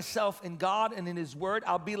delight myself in God and in His Word,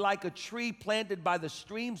 I'll be like a tree planted by the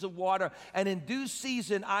streams of water, and in due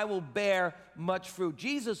season I will bear much fruit.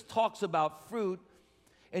 Jesus talks about fruit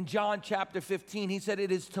in John chapter 15. He said,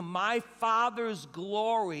 it is to my Father's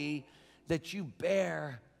glory that you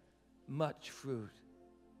bear much fruit.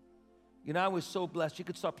 You know, I was so blessed. You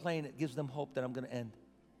could start playing. It gives them hope that I'm going to end.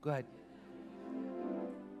 Go ahead.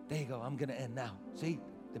 There you go. I'm going to end now. See,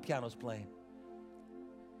 the piano's playing.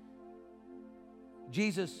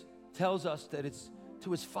 Jesus tells us that it's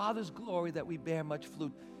to His Father's glory that we bear much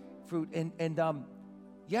fruit. And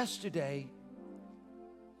yesterday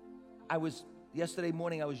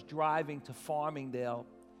morning I was driving to Farmingdale.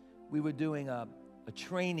 We were doing a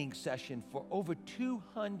training session for over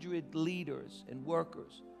 200 leaders and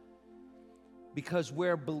workers, because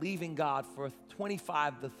we're believing God for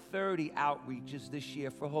 25 to 30 outreaches this year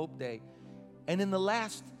for Hope Day. And in the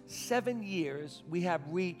last 7 years, we have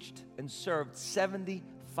reached and served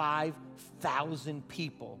 75,000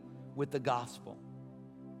 people with the gospel.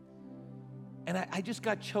 And I just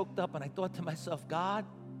got choked up, and I thought to myself, God,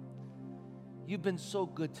 you've been so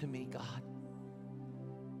good to me, God.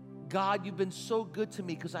 God, you've been so good to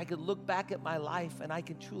me, because I could look back at my life and I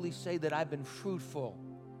can truly say that I've been fruitful,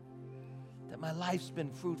 that my life's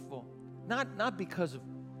been fruitful. Not because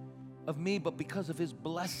of me, but because of His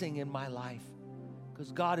blessing in my life.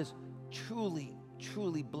 Because God has truly,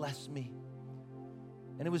 truly blessed me.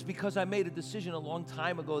 And it was because I made a decision a long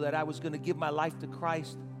time ago that I was going to give my life to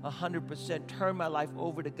Christ 100%, turn my life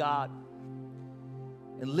over to God,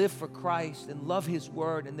 and live for Christ and love His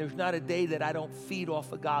Word. And there's not a day that I don't feed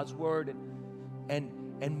off of God's Word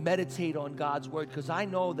and meditate on God's Word, because I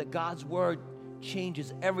know that God's Word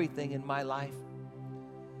changes everything in my life.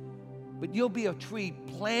 But you'll be a tree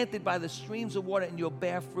planted by the streams of water, and you'll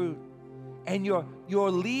bear fruit. And your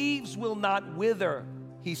leaves will not wither,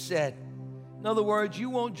 He said. In other words, you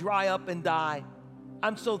won't dry up and die.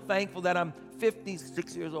 I'm so thankful that I'm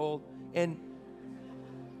 56 years old, and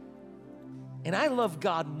And I love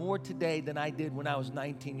God more today than I did when I was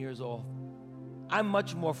 19 years old. I'm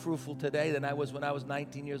much more fruitful today than I was when I was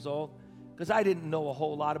 19 years old, because I didn't know a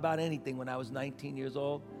whole lot about anything when I was 19 years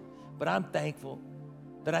old. But I'm thankful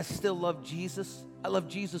that I still love Jesus. I love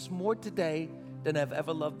Jesus more today than I've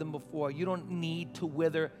ever loved him before. You don't need to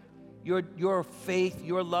wither. Your faith,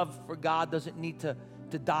 your love for God doesn't need to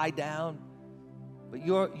die down. But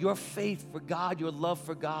your faith for God, your love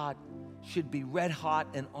for God should be red hot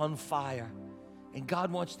and on fire. And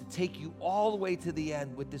God wants to take you all the way to the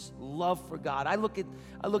end with this love for God. I look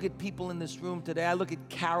at people in this room today. I look at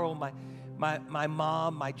Carol, my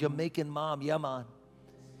mom, my Jamaican mom, Yaman.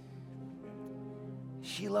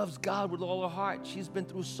 She loves God with all her heart. She's been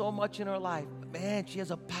through so much in her life. But man, she has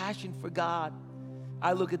a passion for God.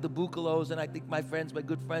 I look at the Bukalos, and I think my friends, my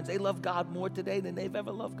good friends, they love God more today than they've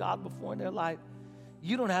ever loved God before in their life.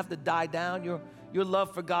 You don't have to die down. Your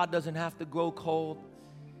love for God doesn't have to grow cold.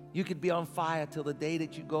 You could be on fire till the day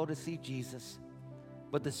that you go to see Jesus.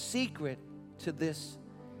 But the secret to this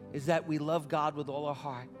is that we love God with all our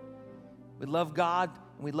heart. We love God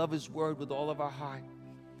and we love his word with all of our heart.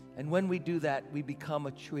 And when we do that, we become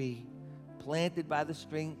a tree planted by the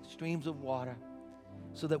streams of water,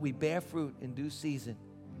 so that we bear fruit in due season,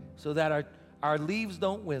 so that our leaves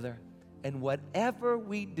don't wither. And whatever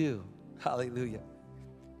we do, hallelujah,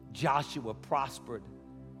 Joshua prospered.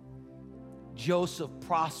 Joseph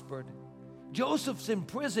prospered. Joseph's in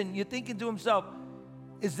prison. You're thinking to himself,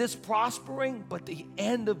 is this prospering? But the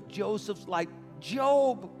end of Joseph's life,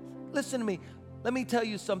 Job, listen to me. Let me tell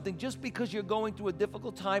you something. Just because you're going through a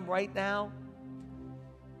difficult time right now,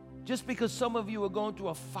 just because some of you are going through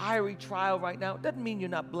a fiery trial right now, it doesn't mean you're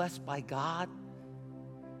not blessed by God.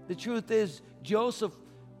 The truth is, Joseph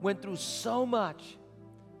went through so much,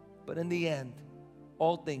 but in the end,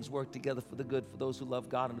 all things work together for the good for those who love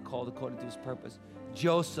God and are called according to his purpose.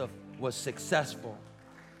 Joseph was successful,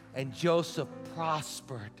 and Joseph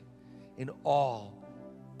prospered in all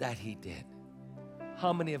that he did.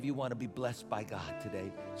 How many of you want to be blessed by God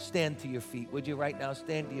today? Stand to your feet. Would you right now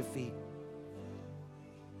stand to your feet?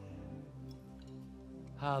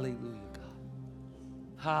 Hallelujah,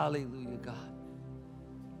 God. Hallelujah, God.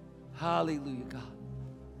 Hallelujah, God.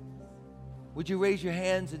 Would you raise your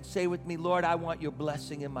hands and say with me, Lord, I want your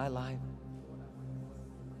blessing in my life.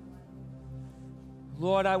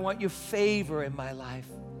 Lord, I want your favor in my life.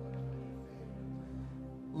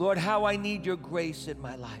 Lord, how I need your grace in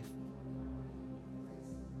my life.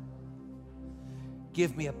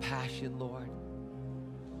 Give me a passion, Lord,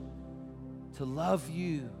 to love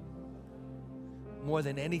you more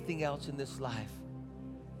than anything else in this life.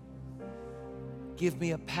 Give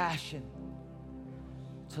me a passion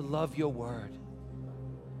to love your word,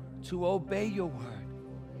 to obey your word,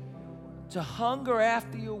 to hunger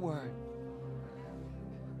after your word.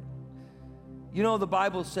 You know, the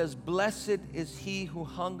Bible says, blessed is he who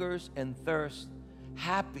hungers and thirsts.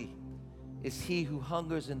 Happy is he who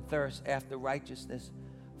hungers and thirsts after righteousness,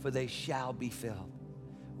 for they shall be filled.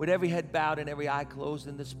 With every head bowed and every eye closed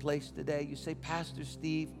in this place today, you say, Pastor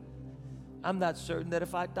Steve, I'm not certain that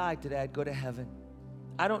if I died today, I'd go to heaven.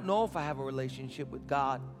 I don't know if I have a relationship with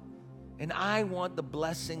God, and I want the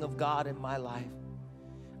blessing of God in my life.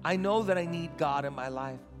 I know that I need God in my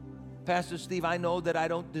life. Pastor Steve, I know that I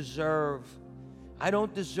don't deserve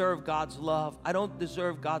God's love. I don't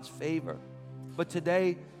deserve God's favor. But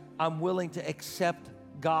today, I'm willing to accept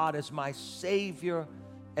God as my Savior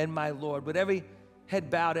and my Lord. With every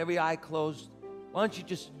head bowed, every eye closed, why don't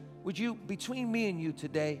you would you, between me and you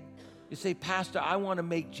today, you say, Pastor, I want to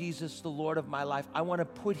make Jesus the Lord of my life. I want to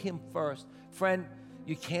put him first. Friend,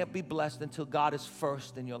 you can't be blessed until God is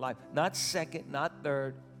first in your life. Not second, not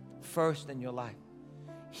third, first in your life.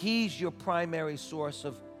 He's your primary source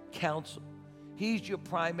of counsel. He's your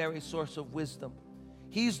primary source of wisdom.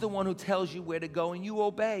 He's the one who tells you where to go, and you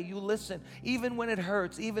obey, you listen, even when it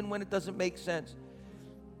hurts, even when it doesn't make sense.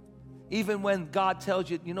 Even when God tells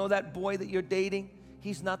you, you know that boy that you're dating,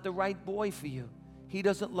 he's not the right boy for you. He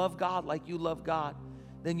doesn't love God like you love God.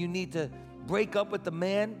 Then you need to break up with the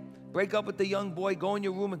man, break up with the young boy, go in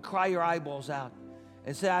your room and cry your eyeballs out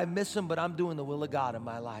and say, I miss him, but I'm doing the will of God in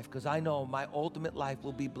my life because I know my ultimate life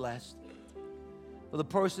will be blessed. For the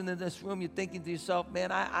person in this room, you're thinking to yourself,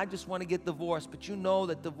 man, I just want to get divorced, but you know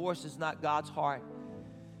that divorce is not God's heart.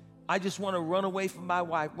 I just want to run away from my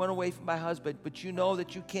wife, run away from my husband, but you know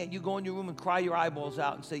that you can't. You go in your room and cry your eyeballs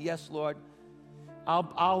out and say, yes, Lord,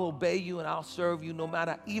 I'll obey you and I'll serve you no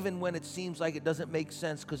matter, even when it seems like it doesn't make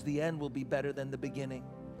sense, because the end will be better than the beginning.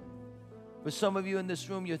 For some of you in this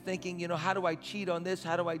room, you're thinking, you know, how do I cheat on this?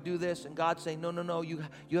 How do I do this? And God's saying, no, you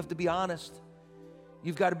have to be honest.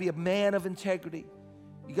 You've got to be a man of integrity.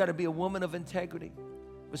 You got to be a woman of integrity.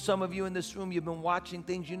 For some of you in this room, you've been watching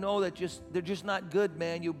things you know that they're just not good,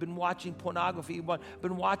 man. You've been watching pornography. You've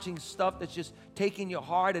been watching stuff that's just taking your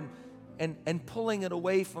heart and pulling it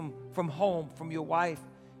away from home, from your wife.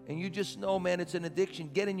 And you just know, man, it's an addiction.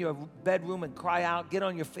 Get in your bedroom and cry out. Get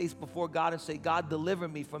on your face before God and say, God, deliver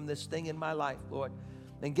me from this thing in my life, Lord.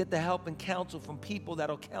 And get the help and counsel from people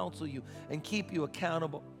that'll counsel you and keep you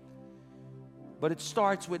accountable. But it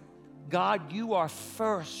starts with, God, you are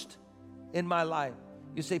first in my life.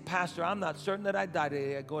 You say, Pastor, I'm not certain that I die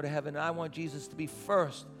today. I go to heaven, and I want Jesus to be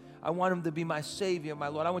first. I want him to be my Savior, my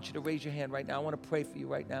Lord. I want you to raise your hand right now. I want to pray for you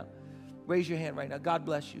right now. Raise your hand right now. God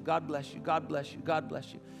bless you. God bless you. God bless you. God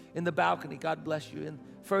bless you. In the balcony, God bless you. In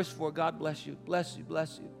first floor, God bless you. Bless you.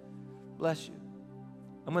 Bless you. Bless you.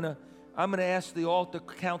 I'm gonna ask the altar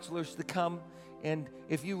counselors to come, and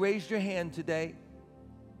if you raised your hand today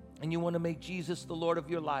and you want to make Jesus the Lord of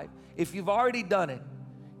your life, if you've already done it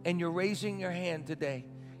and you're raising your hand today,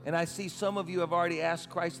 and I see some of you have already asked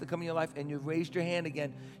Christ to come in your life and you've raised your hand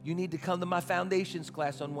again, you need to come to my foundations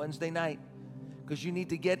class on Wednesday night, because you need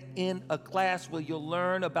to get in a class where you'll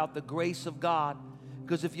learn about the grace of God.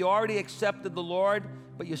 Because if you already accepted the Lord,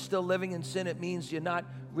 but you're still living in sin, it means you're not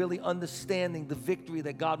really understanding the victory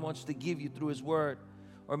that God wants to give you through his word.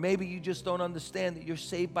 Or maybe you just don't understand that you're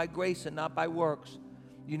saved by grace and not by works.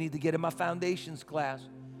 You need to get in my foundations class.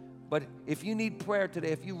 But if you need prayer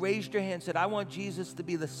today, if you raised your hand and said, I want Jesus to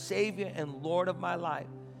be the Savior and Lord of my life,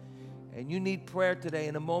 and you need prayer today,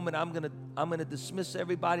 in a moment I'm gonna dismiss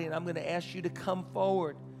everybody, and I'm gonna ask you to come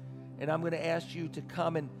forward, and I'm gonna ask you to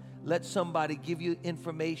come and let somebody give you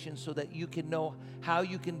information so that you can know how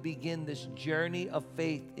you can begin this journey of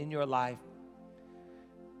faith in your life.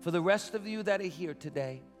 For the rest of you that are here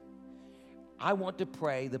today, I want to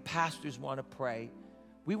pray. The pastors want to pray.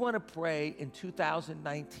 We want to pray in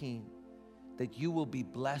 2019 that you will be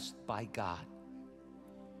blessed by God.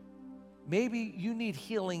 Maybe you need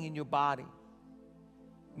healing in your body.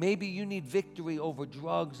 Maybe you need victory over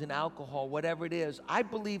drugs and alcohol, whatever it is. I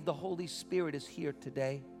believe the Holy Spirit is here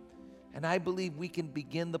today. And I believe we can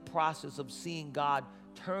begin the process of seeing God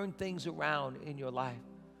turn things around in your life.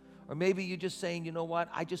 Or maybe you're just saying, you know what,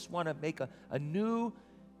 I just want to make a new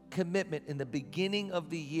commitment in the beginning of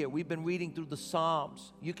the year. We've been reading through the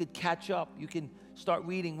Psalms. You could catch up. You can start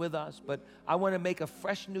reading with us. But I want to make a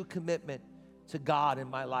fresh new commitment to God in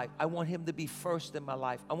my life. I want him to be first in my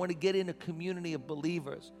life. I want to get in a community of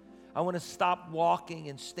believers. I want to stop walking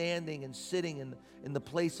and standing and sitting in the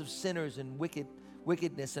place of sinners and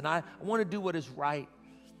wickedness. And I want to do what is right.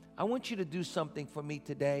 I want you to do something for me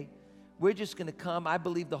today. We're just going to come. I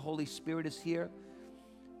believe the Holy Spirit is here.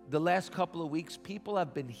 The last couple of weeks, people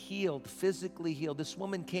have been healed, physically healed. This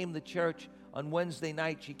woman came to church on Wednesday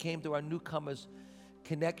night. She came to our Newcomers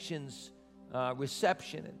Connections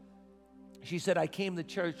reception. And she said, I came to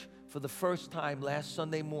church for the first time last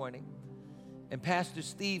Sunday morning. And Pastor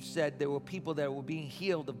Steve said there were people that were being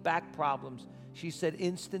healed of back problems. She said,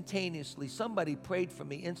 instantaneously, somebody prayed for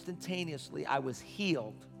me. Instantaneously, I was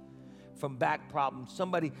healed from back problems.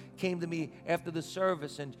 Somebody came to me after the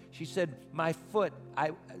service, and she said, my foot,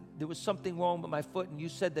 there was something wrong with my foot, and you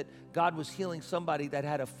said that God was healing somebody that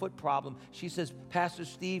had a foot problem. She says, Pastor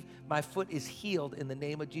Steve, my foot is healed in the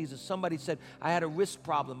name of Jesus. Somebody said, I had a wrist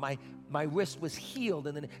problem. My wrist was healed.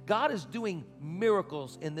 And God is doing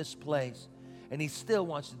miracles in this place. And he still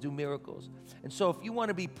wants to do miracles. And so if you want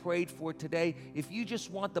to be prayed for today, if you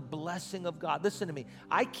just want the blessing of God, listen to me.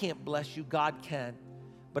 I can't bless you, God can.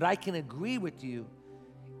 But I can agree with you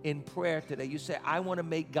in prayer today. You say, I want to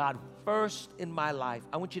make God first in my life.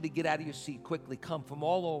 I want you to get out of your seat quickly. Come from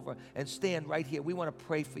all over and stand right here. We want to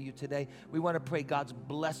pray for you today. We want to pray God's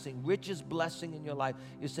blessing, richest blessing in your life.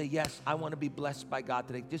 You say, yes, I want to be blessed by God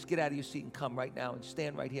today. Just get out of your seat and come right now and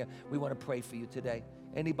stand right here. We want to pray for you today.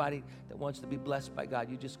 Anybody that wants to be blessed by God,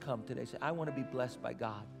 you just come today. Say, I want to be blessed by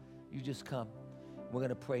God. You just come. We're going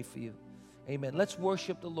to pray for you. Amen. Let's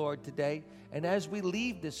worship the Lord today. And as we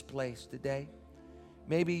leave this place today,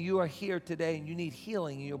 maybe you are here today and you need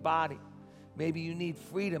healing in your body. Maybe you need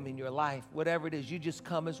freedom in your life. Whatever it is, you just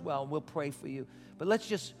come as well, and we'll pray for you. But let's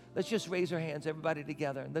just raise our hands, everybody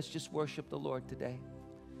together, and let's just worship the Lord today.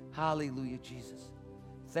 Hallelujah, Jesus.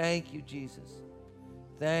 Thank you, Jesus.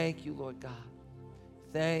 Thank you, Lord God.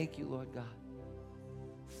 Thank you, Lord God.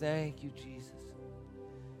 Thank you, Jesus.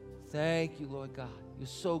 Thank you, Lord God. You're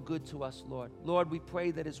so good to us, Lord. Lord, we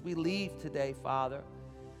pray that as we leave today, Father,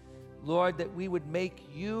 Lord, that we would make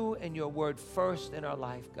you and your word first in our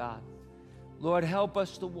life, God. Lord, help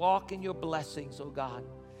us to walk in your blessings, oh God.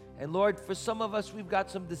 And Lord, for some of us, we've got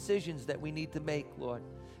some decisions that we need to make, Lord.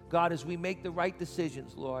 God, as we make the right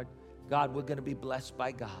decisions, Lord, God, we're going to be blessed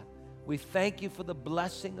by God. We thank you for the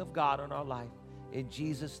blessing of God on our life. In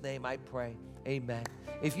Jesus' name I pray. Amen.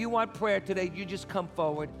 If you want prayer today, you just come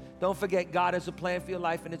forward. Don't forget, God has a plan for your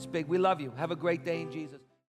life, and it's big. We love you. Have a great day in Jesus.